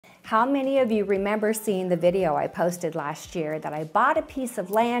How many of you remember seeing the video I posted last year that I bought a piece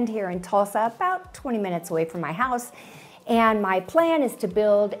of land here in Tulsa, about 20 minutes away from my house, and my plan is to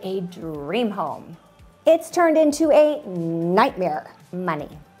build a dream home. It's turned into a nightmare. Money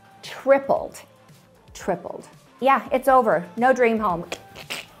tripled. Yeah, it's over. No dream home.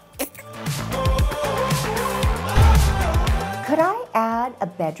 Could I add a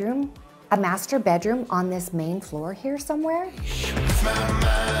bedroom, a master bedroom on this main floor here somewhere?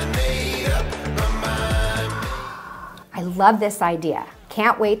 I love this idea.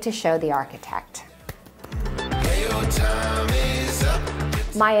 Can't wait to show the architect.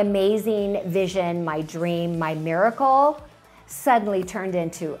 My amazing vision, my dream, my miracle suddenly turned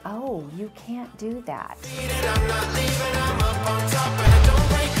into, oh, you can't do that.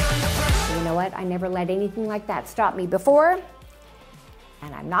 You know what? I never let anything like that stop me before,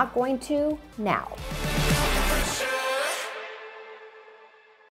 and I'm not going to now.